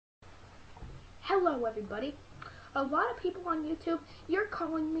Hello everybody. A lot of people on YouTube, you're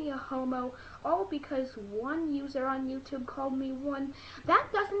calling me a homo, all because one user on YouTube called me one. That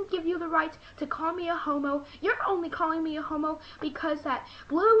doesn't give you the right to call me a homo. You're only calling me a homo because that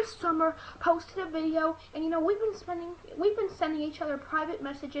Blue Summer posted a video, and we've been sending each other private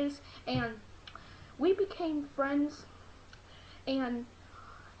messages, and we became friends, and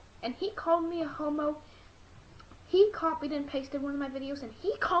he called me a homo. He copied and pasted one of my videos, and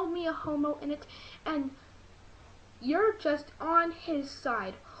he called me a homo in it, and you're just on his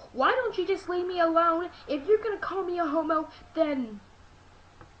side. Why don't you just leave me alone? If you're gonna call me a homo, then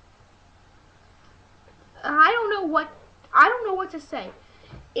I don't know what to say.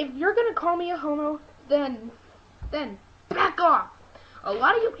 If you're gonna call me a homo, then back off. A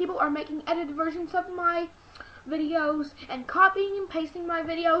lot of you people are making edited versions of my videos and copying and pasting my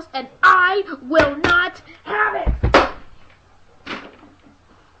videos, and I will not have it.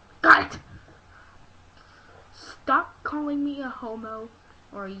 Got it. Stop calling me a homo,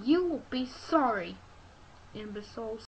 or you will be sorry, imbeciles.